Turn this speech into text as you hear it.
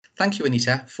Thank you,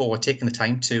 Anita, for taking the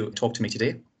time to talk to me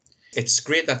today. It's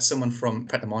great that someone from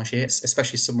Pret,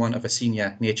 especially someone of a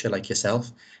senior nature like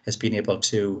yourself, has been able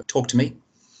to talk to me.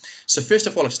 So first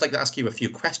of all, I'd just like to ask you a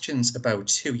few questions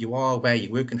about who you are, where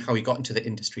you work, and how you got into the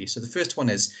industry. So the first one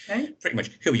is pretty much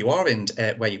who you are and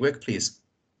where you work, please.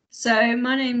 So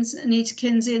my name's Anita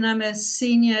Kinsey and I'm a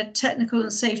Senior Technical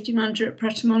and Safety Manager at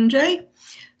Pret.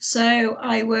 So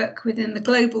I work within the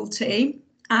global team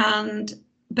and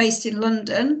based in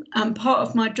London, and part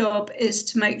of my job is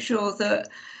to make sure that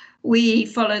we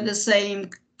follow the same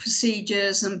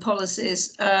procedures and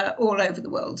policies all over the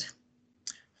world.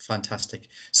 Fantastic.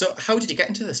 So how did you get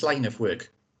into this line of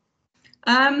work?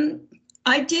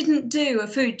 I didn't do a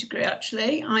food degree,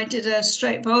 actually. I did a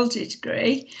straight biology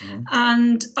degree,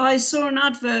 and I saw an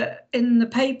advert in the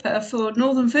paper for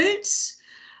Northern Foods,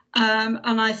 and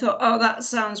I thought, oh, that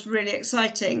sounds really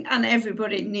exciting, and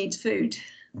everybody needs food.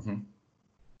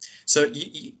 So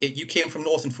you came from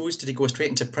Northern Foods. Did you go straight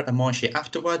into Pret a Manger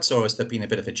afterwards, or has there been a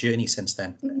bit of a journey since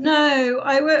then? No,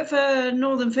 I worked for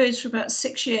Northern Foods for about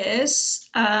 6 years,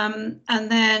 and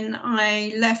then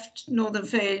I left Northern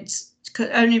Foods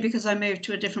only because I moved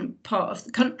to a different part of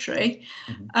the country,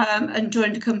 and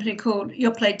joined a company called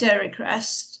Yoplait Dairy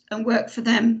Crest and worked for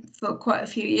them for quite a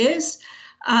few years,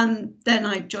 and then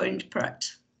I joined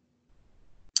Pret.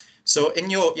 So in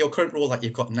your current role that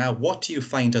you've got now, what do you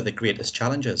find are the greatest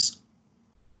challenges?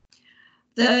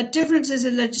 The differences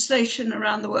in legislation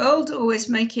around the world always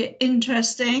make it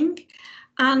interesting,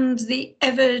 and the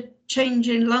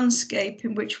ever-changing landscape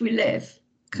in which we live.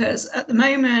 Because at the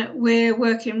moment we're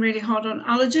working really hard on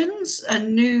allergens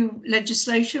and new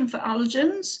legislation for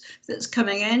allergens that's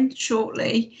coming in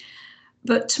shortly,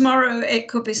 but tomorrow it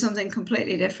could be something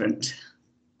completely different.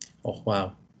 Oh,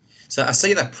 wow. So I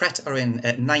see that Pret are in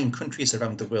 9 countries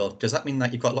around the world. Does that mean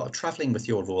that you've got a lot of travelling with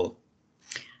your role?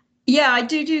 Yeah, I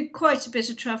do quite a bit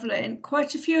of travelling.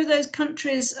 Quite a few of those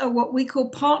countries are what we call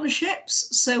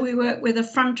partnerships. So we work with a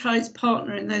franchise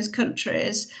partner in those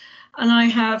countries. And I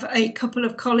have a couple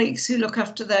of colleagues who look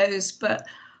after those, but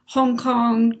Hong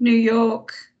Kong, New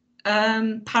York,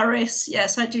 Paris,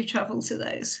 yes, I do travel to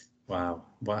those. Wow,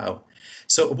 wow.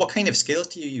 So what kind of skills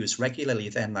do you use regularly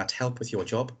then that help with your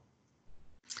job?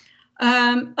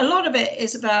 A lot of it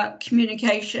is about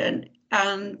communication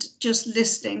and just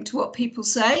listening to what people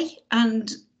say.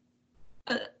 And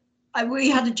we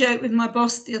had a joke with my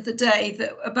boss the other day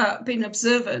about being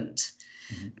observant.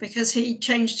 Because he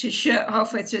changed his shirt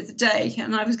halfway through the day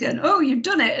and I was going, oh, you've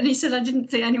done it. And he said, I didn't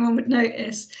think anyone would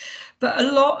notice. But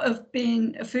a lot of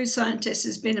being a food scientist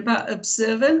has been about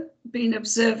being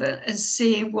observant and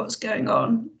seeing what's going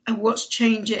on and what's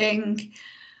changing.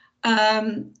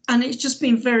 And it's just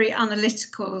been very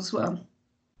analytical as well.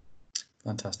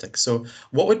 Fantastic. So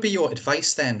what would be your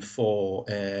advice then for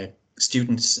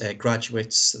students,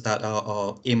 graduates that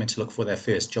are aiming to look for their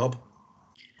first job?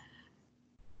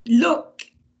 Look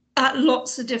at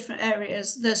lots of different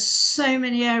areas. There's so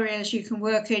many areas you can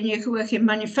work in. You can work in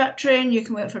manufacturing, you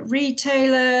can work for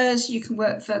retailers, you can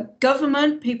work for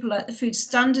government, people like the Food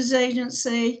Standards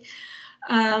Agency.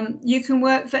 You can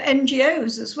work for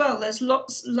NGOs as well. There's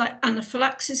lots like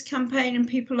anaphylaxis campaign and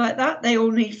people like that. They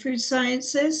all need food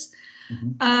sciences.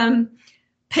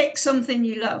 Pick something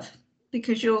you love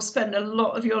because you'll spend a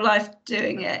lot of your life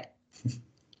doing it.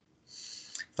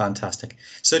 Fantastic.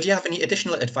 So do you have any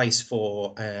additional advice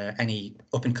for any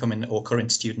up-and-coming or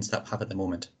current students that have at the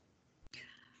moment?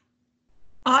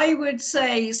 I would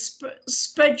say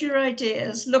spread your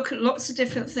ideas, look at lots of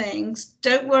different things.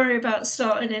 Don't worry about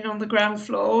starting in on the ground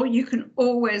floor. You can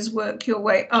always work your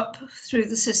way up through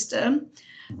the system.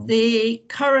 The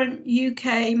current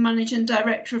UK Managing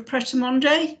Director of Pret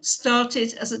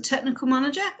started as a technical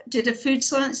manager, did a food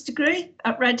science degree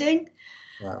at Reading.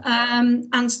 Wow.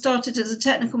 And started as a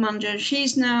technical manager.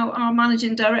 She's now our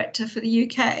managing director for the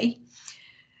UK.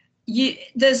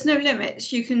 There's no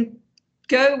limits. You can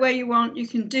go where you want. You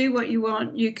can do what you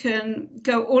want. You can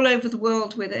go all over the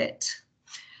world with it.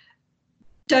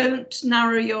 Don't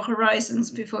narrow your horizons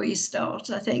before you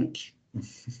start, I think.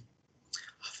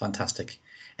 Fantastic.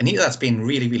 Anita, that's been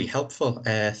really, really helpful.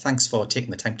 Thanks for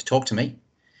taking the time to talk to me.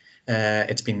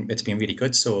 It's been really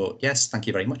good. So yes, thank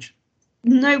you very much.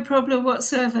 No problem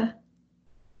whatsoever.